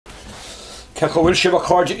Techa Wilshib a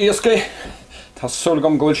Corgi Eske,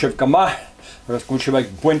 Tasulgum Gulshib Gama, there's Gulshib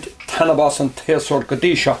Buint Tanabas and Tesor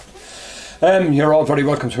Gadisha. You're all very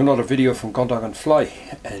welcome to another video from Gundog and Fly,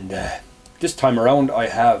 and this time around I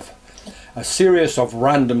have a series of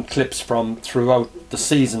random clips from throughout the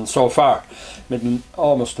season so far.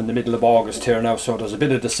 Almost in the middle of August here now, so there's a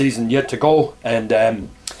bit of the season yet to go,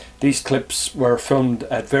 and these clips were filmed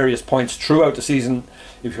at various points throughout the season.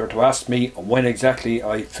 If you were to ask me when exactly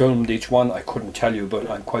I filmed each one, I couldn't tell you, but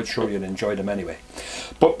I'm quite sure you'll enjoy them anyway.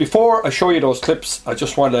 But before I show you those clips, I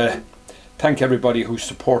just want to thank everybody who's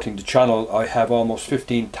supporting the channel. I have almost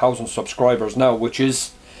 15,000 subscribers now, which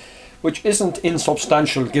isn't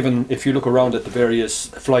insubstantial, given if you look around at the various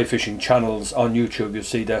fly fishing channels on YouTube, you'll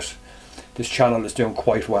see that this channel is doing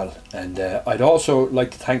quite well. And I'd also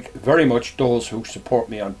like to thank very much those who support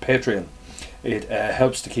me on Patreon. It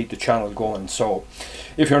helps to keep the channel going. So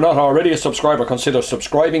if you're not already a subscriber, consider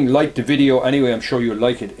subscribing. Like the video anyway, I'm sure you'll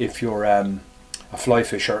like it if you're a fly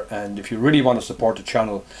fisher. And if you really want to support the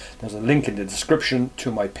channel, there's a link in the description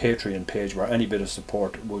to my Patreon page, where any bit of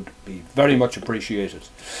support would be very much appreciated.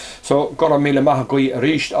 So gora mille maith gui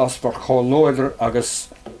richt as for choloider agus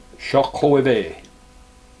shock hoive.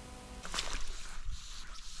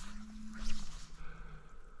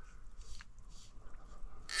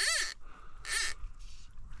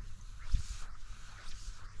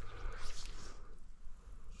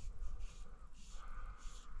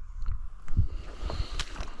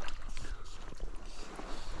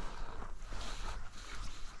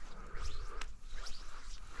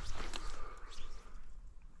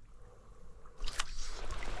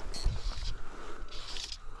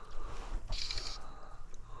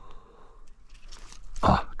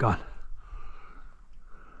 Ah, gone.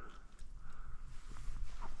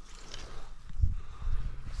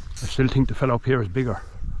 I still think the fellow up here is bigger.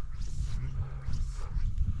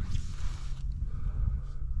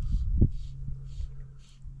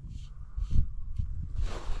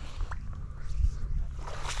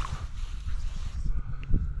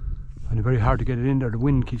 And it's very hard to get it in there, the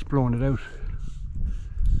wind keeps blowing it out.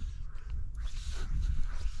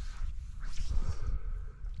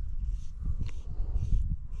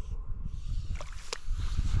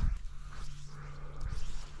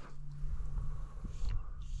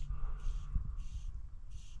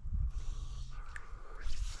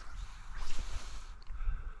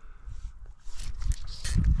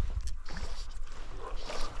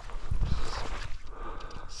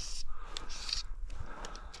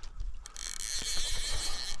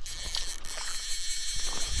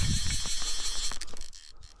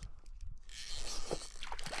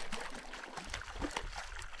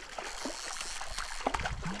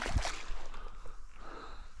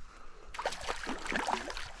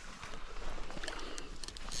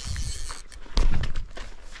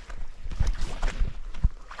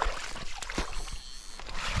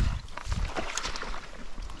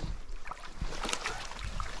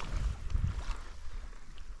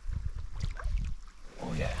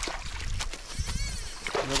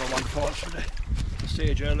 Another one falls for the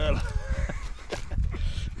sage LL.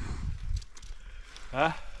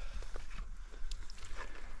 Huh?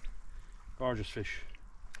 Gorgeous fish.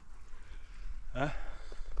 Huh?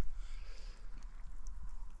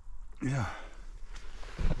 Yeah.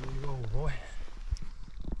 There you go, boy.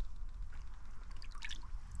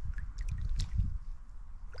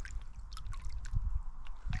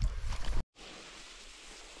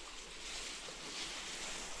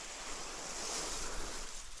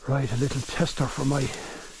 Right, a little tester for my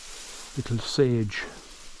little sage.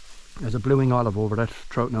 There's a blueing olive over that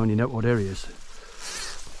trout now, and you know what area is.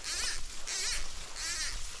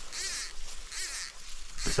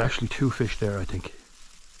 There's actually two fish there, I think.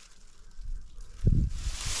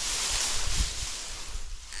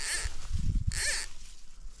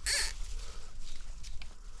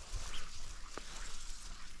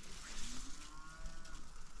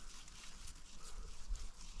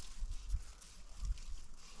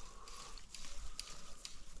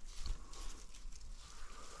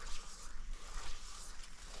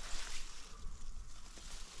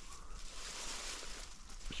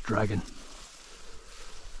 Dragon.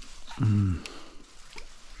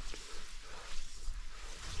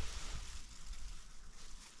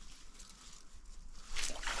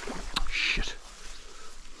 Shit.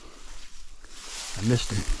 I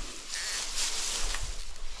missed him.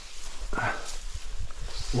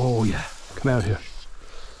 Whoa, yeah. Come out here.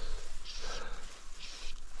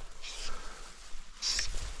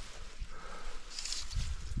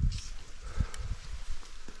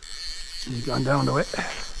 He's gone down the way.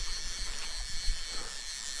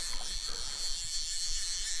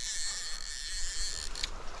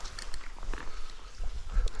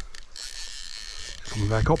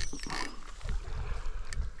 back up. This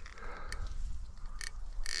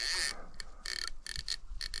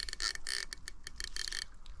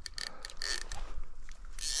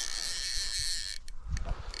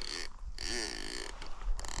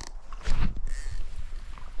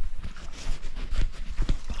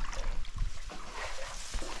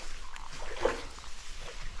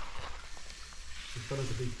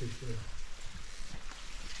fella's a big fish there.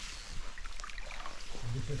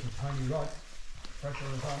 And this is a tiny rod. Pressure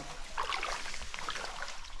is on.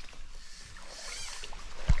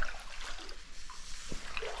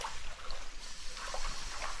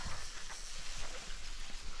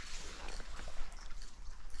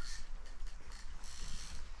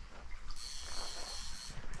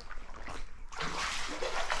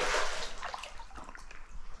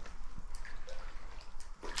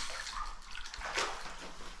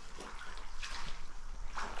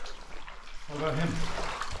 How about him?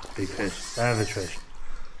 Big fish, savage fish.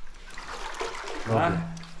 Lovely.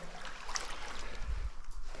 Ah,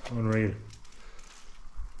 Unreal.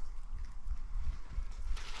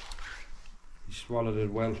 he swallowed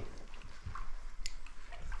it well. Try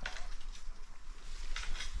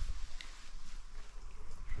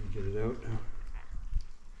to get it out now.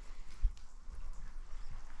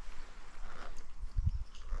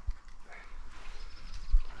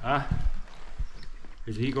 Huh?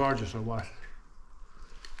 Is he gorgeous or what?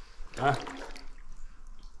 Huh?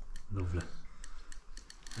 Lovely.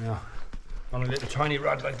 Yeah. On a little tiny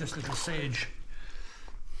rod like this little sage.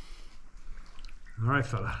 Alright,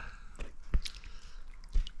 fella.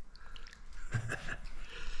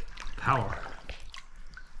 Power.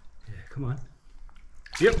 Yeah, come on.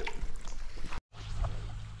 Yep.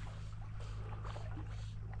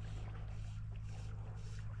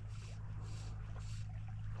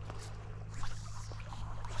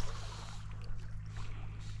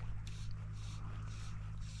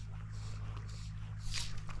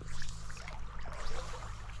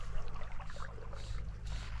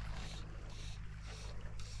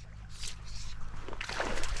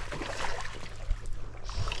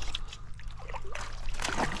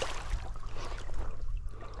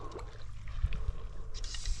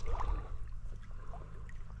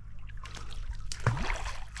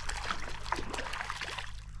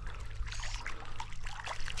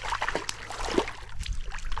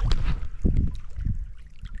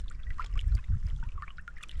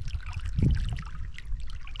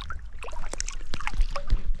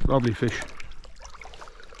 Lovely fish.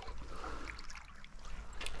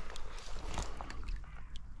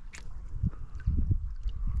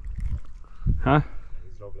 Huh?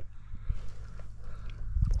 He's lovely.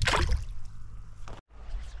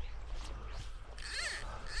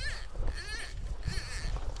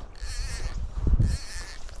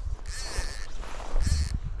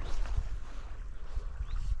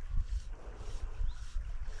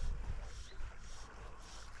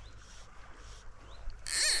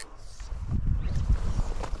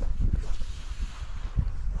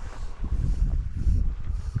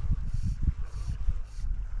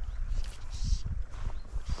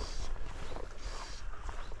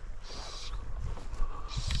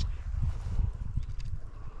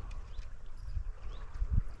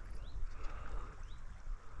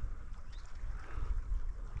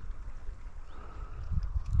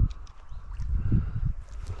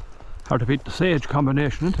 Hard to beat the sage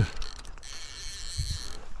combination, isn't it?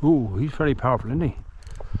 Ooh, he's very powerful, isn't he?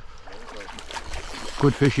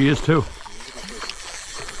 Good fish he is too.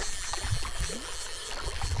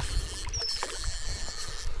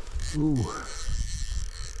 Ooh.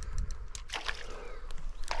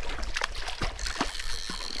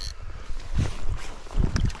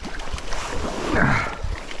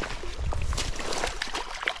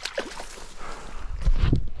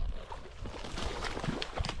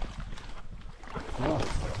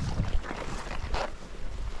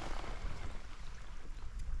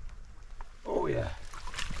 Oh yeah.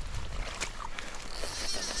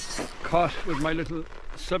 Caught with my little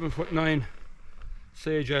 7'9"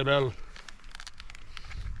 Sage LL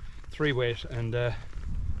 3-weight and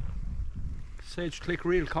Sage click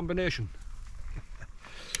reel combination.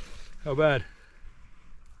 How bad?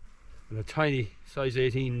 And a tiny size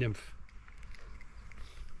 18 nymph.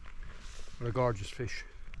 What a gorgeous fish.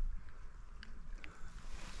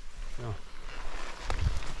 Oh.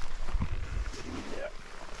 Yeah.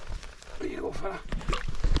 There you go, fella.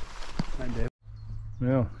 And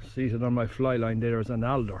now, seated on my fly line there is an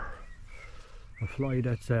alder. A fly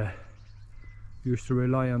that's used to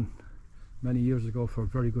rely on many years ago for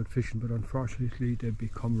very good fishing, but unfortunately they've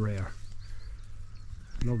become rare.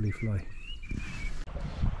 Lovely fly.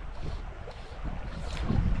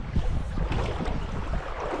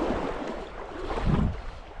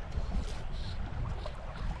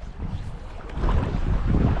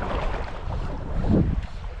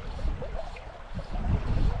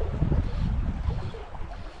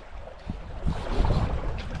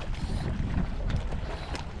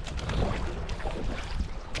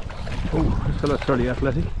 fella's fairly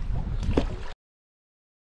athletic.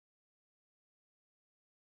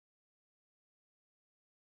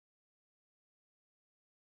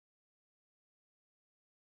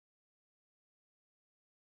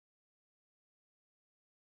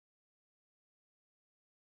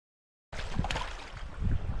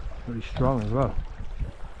 Very strong as well.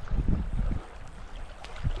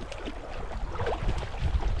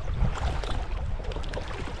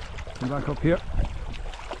 Come back up here.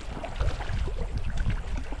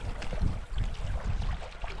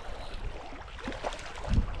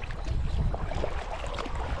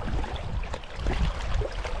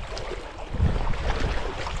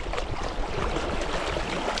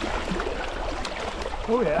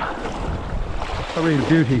 Oh yeah, a real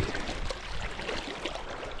beauty.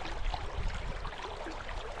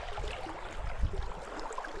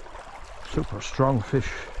 Super strong fish.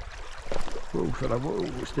 Whoa fella,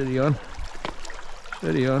 whoa, steady on.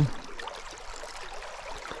 Steady on.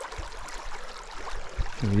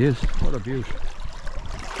 There he is, what a beaut.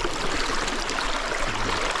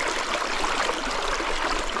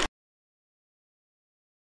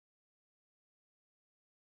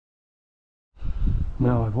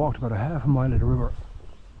 Now I've walked about a half a mile of the river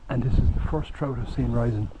and this is the first trout I've seen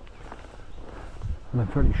rising. And I'm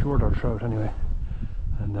fairly sure they're trout anyway.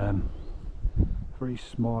 And very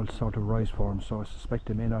small sort of rise form, so I suspect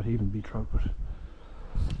they may not even be trout, but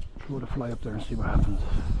throw the fly up there and see what happens.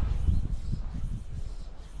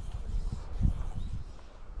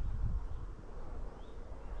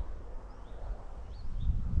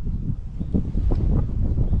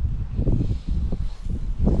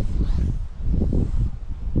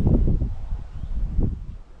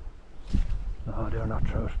 No, they're not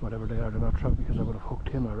trout. Whatever they are, they're not trout, because I would have hooked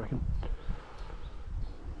him, I reckon.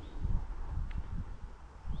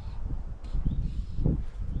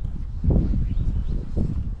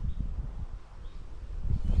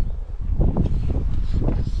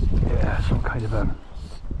 Some kind of a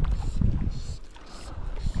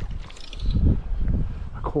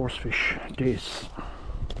coarse fish, dace.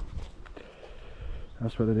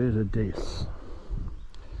 That's what it is, a dace.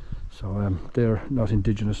 So they're not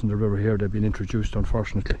indigenous in the river here, they've been introduced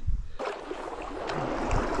unfortunately.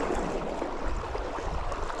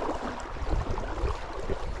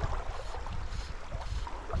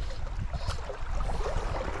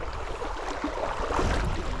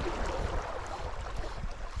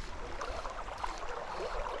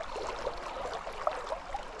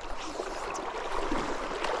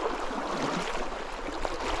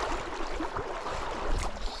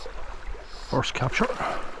 First capture.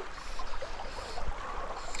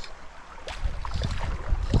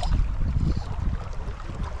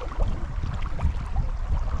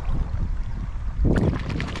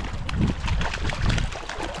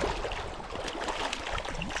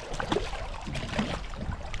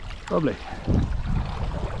 Lovely.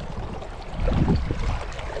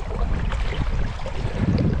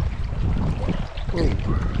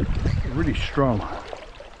 Oh, really strong.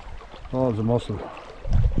 Oh, the muscle.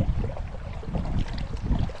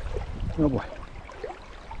 Oh boy.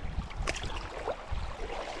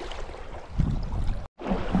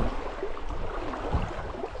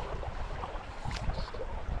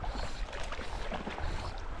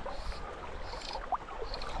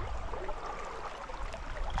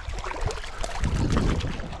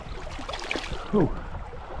 Oh,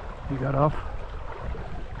 he got off.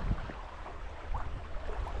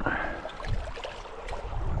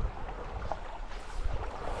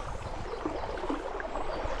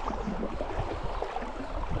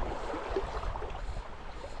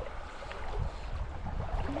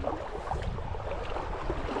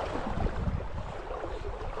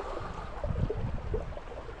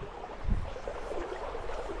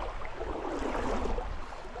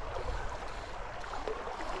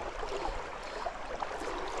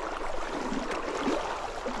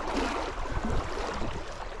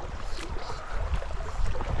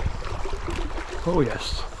 Oh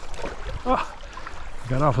yes. Ah,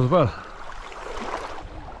 got off as well.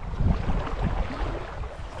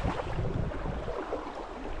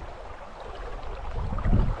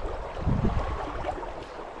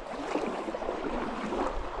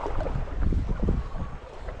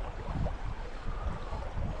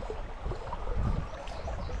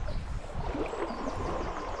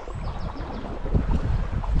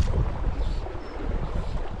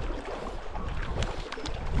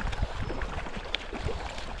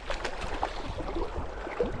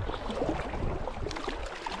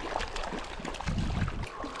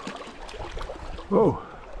 Oh,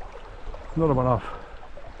 another one off.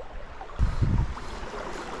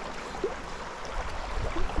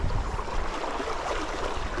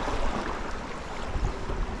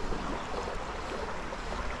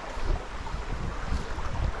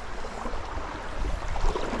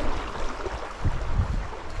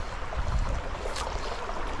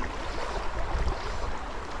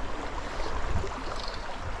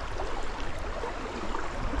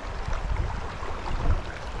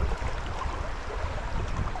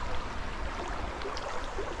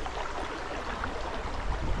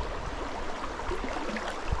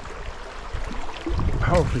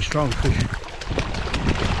 powerfully strong fish.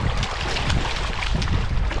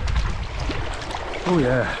 Oh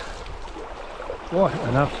yeah, what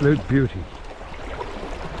an absolute beauty.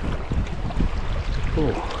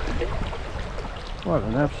 Oh, what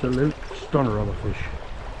an absolute stunner of a fish.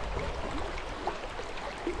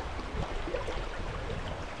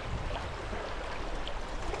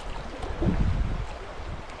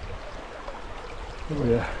 Oh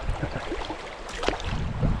yeah,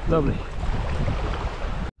 lovely.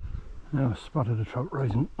 Now I spotted a trout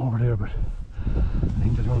rising over there, but I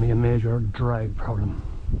think there's going to be a major drag problem.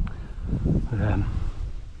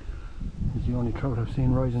 It's the only trout I've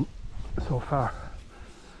seen rising so far,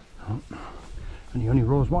 and he only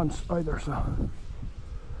rose once either, so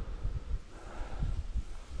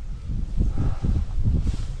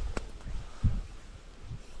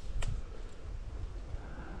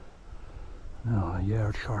no, a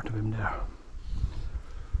yard short of him there.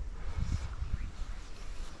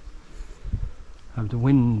 Have the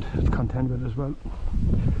wind to contend with as well.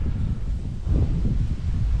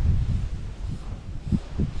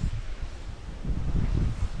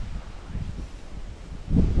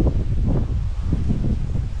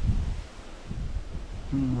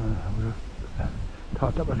 I would have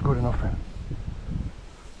thought that was good enough for him.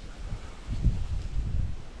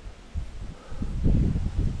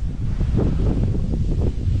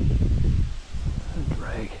 And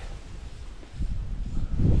drag.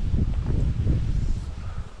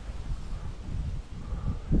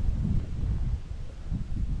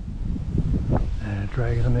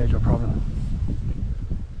 Drag is a major problem.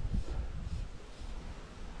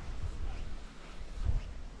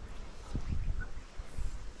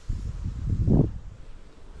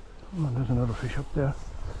 Oh, there's another fish up there.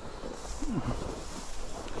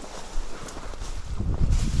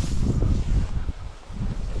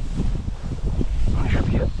 It should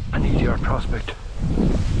be an easier prospect.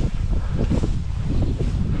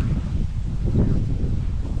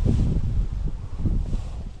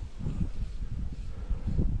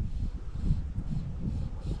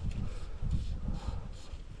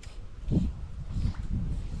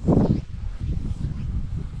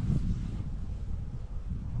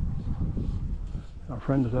 Our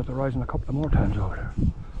friend is at the rising a couple of more times over there.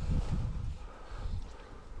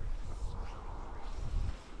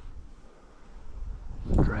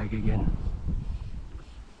 Drag again.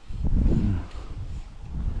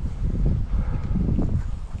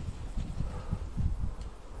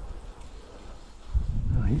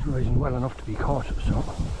 Now he's rising well enough to be caught, so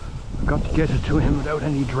I've got to get it to him without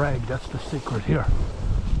any drag. That's the secret here.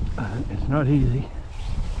 It's not easy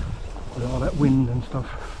with all that wind and stuff.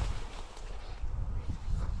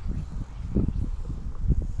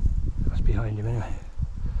 That's behind him anyway.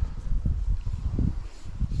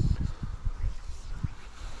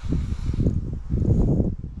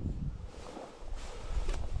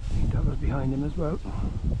 I think that was behind him as well.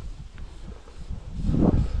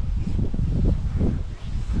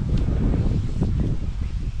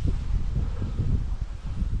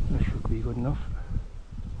 That should be good enough.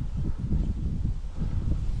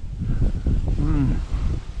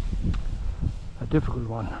 A difficult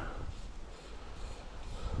one.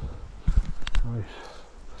 Right.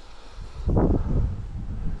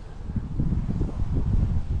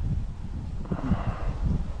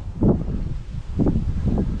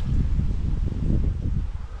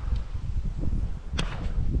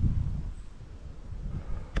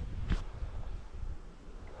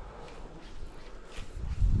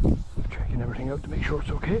 Checking everything out to make sure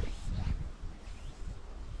it's okay.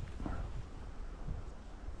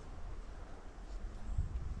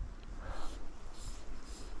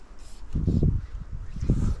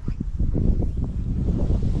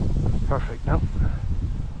 Perfect now.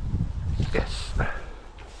 Yes.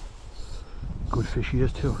 Good fish he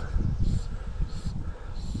is too.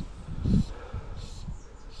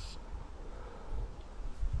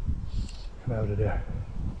 Come out of there.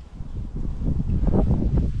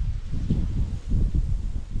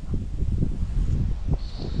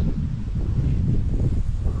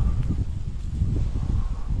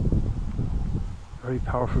 Very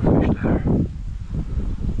powerful fish there.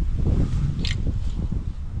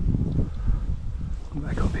 Come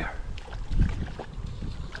back up here.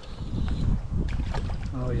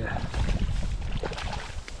 Oh yeah.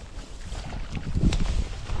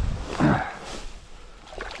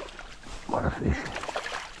 What a fish.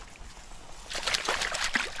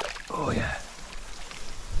 Oh yeah.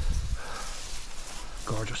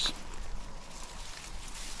 Gorgeous.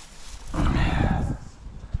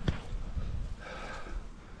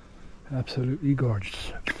 Absolutely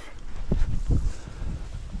gorgeous.